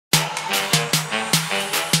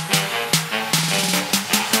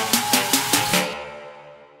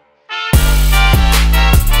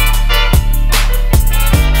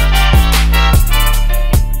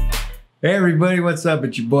Hey everybody, what's up?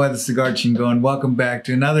 It's your boy, the Cigar Chingo, and welcome back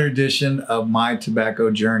to another edition of My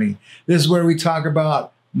Tobacco Journey. This is where we talk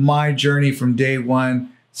about my journey from day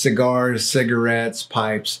one, cigars, cigarettes,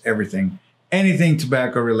 pipes, everything, anything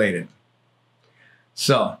tobacco related.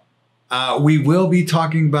 So, we will be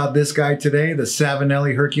talking about this guy today, the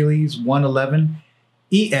Savinelli Hercules 111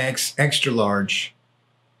 EX Extra Large.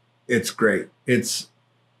 It's great. It's,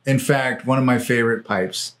 in fact, one of my favorite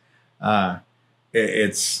pipes.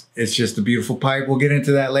 It's just a beautiful pipe. We'll get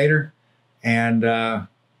into that later. And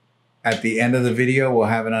at the end of the video, we'll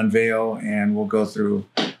have an unveil and we'll go through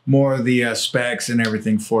more of the specs and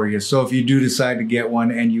everything for you. So if you do decide to get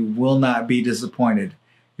one, and you will not be disappointed,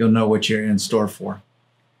 you'll know what you're in store for.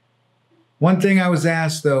 One thing I was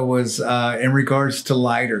asked though was in regards to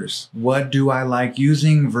lighters, what do I like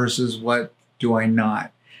using versus what do I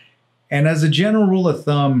not? And as a general rule of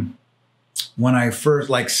thumb, when I first,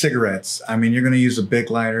 like cigarettes, I mean, you're going to use a Bic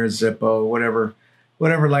lighter, Zippo,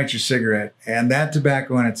 whatever lights your cigarette. And that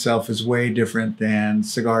tobacco in itself is way different than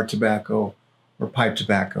cigar tobacco or pipe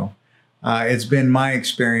tobacco. It's been my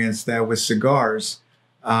experience that with cigars,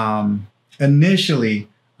 initially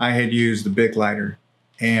I had used the Bic lighter,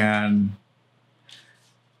 and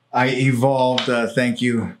I evolved, thank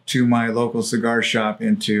you to my local cigar shop,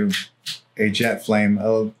 into a jet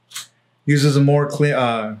flame. Uses a more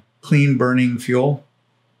clean burning fuel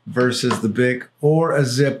versus the Bic or a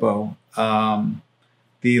Zippo.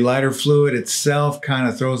 The lighter fluid itself kind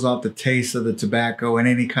of throws off the taste of the tobacco and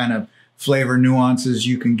any kind of flavor nuances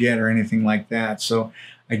you can get or anything like that. So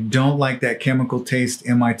I don't like that chemical taste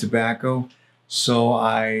in my tobacco. So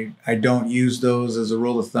I don't use those as a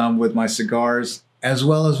rule of thumb with my cigars as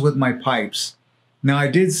well as with my pipes. Now I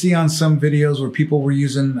did see on some videos where people were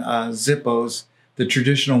using Zippos, the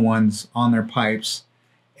traditional ones, on their pipes.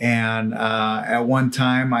 And at one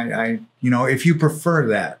time, you know, if you prefer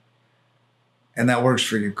that and that works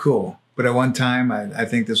for you, cool. But at one time, I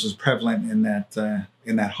think this was prevalent in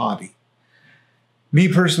that hobby.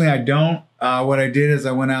 Me personally, I don't. What I did is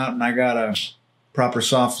I went out and I got a proper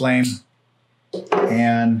soft flame,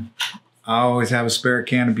 and I always have a spare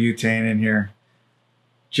can of butane in here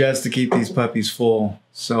just to keep these puppies full.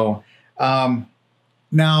 So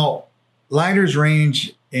now lighters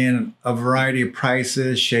range in a variety of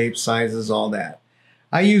prices, shapes, sizes, all that.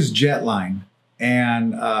 I use Jetline,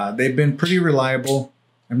 and they've been pretty reliable.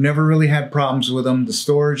 I've never really had problems with them. The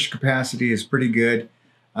storage capacity is pretty good.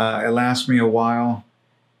 It lasts me a while.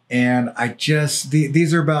 And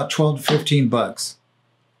these are about 12 to 15 bucks.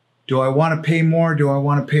 Do I want to pay more? Do I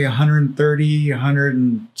want to pay 130, 100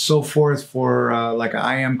 and so forth for like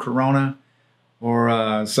a IM Corona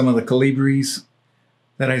or some of the Calibris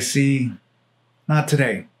that I see? Not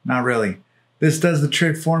today, not really. This does the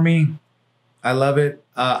trick for me. I love it.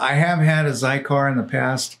 I have had a Zycar in the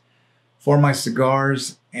past for my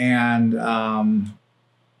cigars, and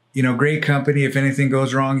you know, great company. If anything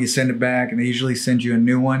goes wrong, you send it back, and they usually send you a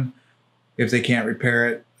new one if they can't repair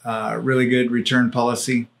it. Really good return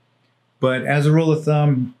policy. But as a rule of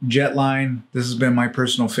thumb, Jetline, this has been my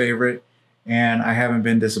personal favorite, and I haven't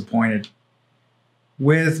been disappointed.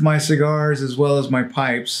 With my cigars as well as my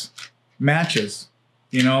pipes, matches.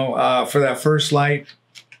 You know, for that first light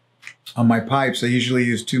on my pipes, I usually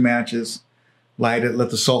use 2 matches, light it,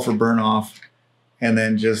 let the sulfur burn off, and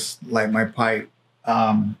then just light my pipe.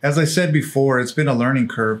 As I said before, it's been a learning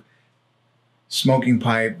curve, smoking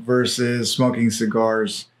pipe versus smoking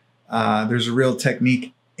cigars. There's a real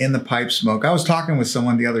technique in the pipe smoke. I was talking with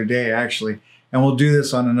someone the other day, actually, and we'll do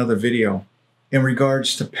this on another video, in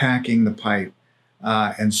regards to packing the pipe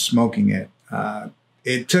and smoking it.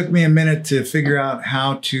 It took me a minute to figure out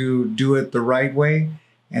how to do it the right way,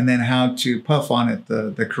 and then how to puff on it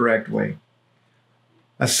the correct way.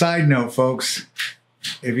 A side note, folks,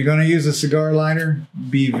 if you're going to use a cigar lighter,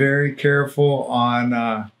 be very careful on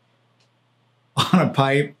a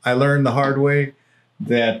pipe. I learned the hard way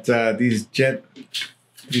that these jet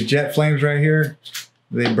flames right here,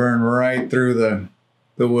 they burn right through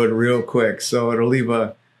the wood real quick. So it'll leave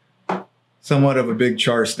somewhat of a big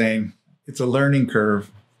char stain. It's a learning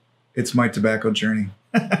curve. It's my tobacco journey.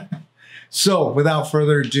 So without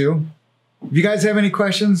further ado, if you guys have any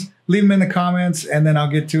questions, leave them in the comments, and then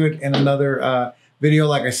I'll get to it in another video.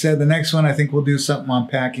 Like I said, the next one, I think we'll do something on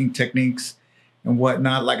packing techniques and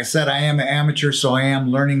whatnot. Like I said, I am an amateur, so I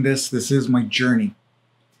am learning this. This is my journey.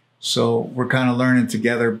 So we're kind of learning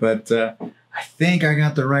together, but I think I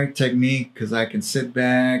got the right technique, because I can sit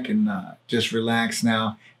back and just relax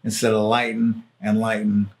now instead of lighten and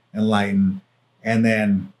lighten and lighten, and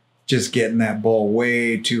then just getting that bowl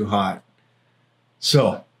way too hot.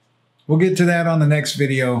 So we'll get to that on the next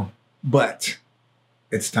video, but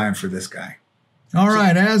it's time for this guy. All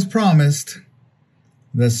right, as promised,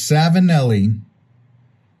 the Savinelli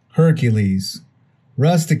Hercules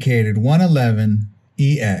Rusticated 111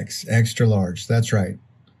 EX extra large. That's right.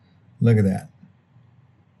 Look at that.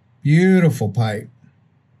 Beautiful pipe.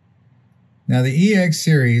 Now the EX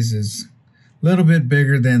series is a little bit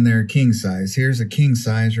bigger than their king size. Here's a king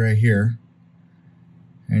size right here.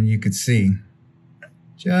 And you could see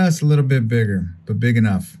just a little bit bigger, but big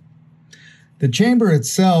enough. The chamber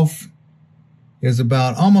itself is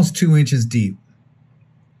about almost 2 inches deep.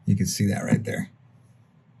 You can see that right there.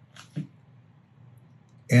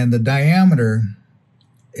 And the diameter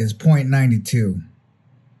is 0.92.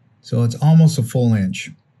 So it's almost a full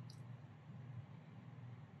inch.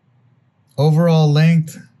 Overall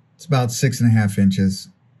length, it's about 6.5 inches.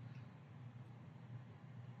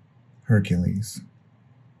 Hercules.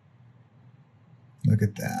 Look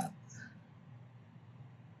at that.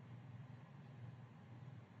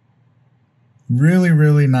 Really,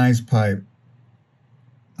 really nice pipe.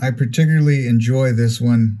 I particularly enjoy this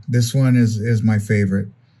one. This one is my favorite.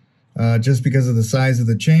 Just because of the size of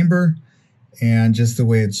the chamber and just the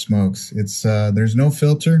way it smokes. It's there's no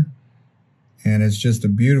filter, and it's just a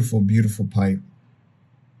beautiful, beautiful pipe.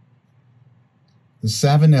 The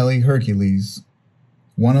Savinelli Hercules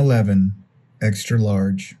 111 extra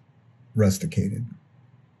large rusticated.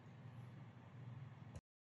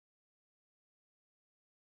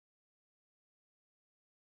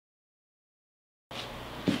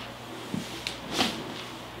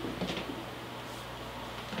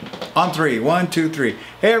 On three. 1, 2, 3.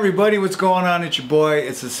 Hey everybody, what's going on? It's your boy.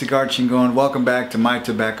 It's the Cigar Chingon. Welcome back to my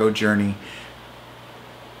tobacco journey.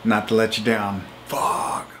 Not to let you down.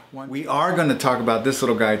 Fuck. We are going to talk about this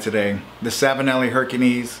little guy today. The Savinelli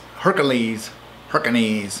Hercules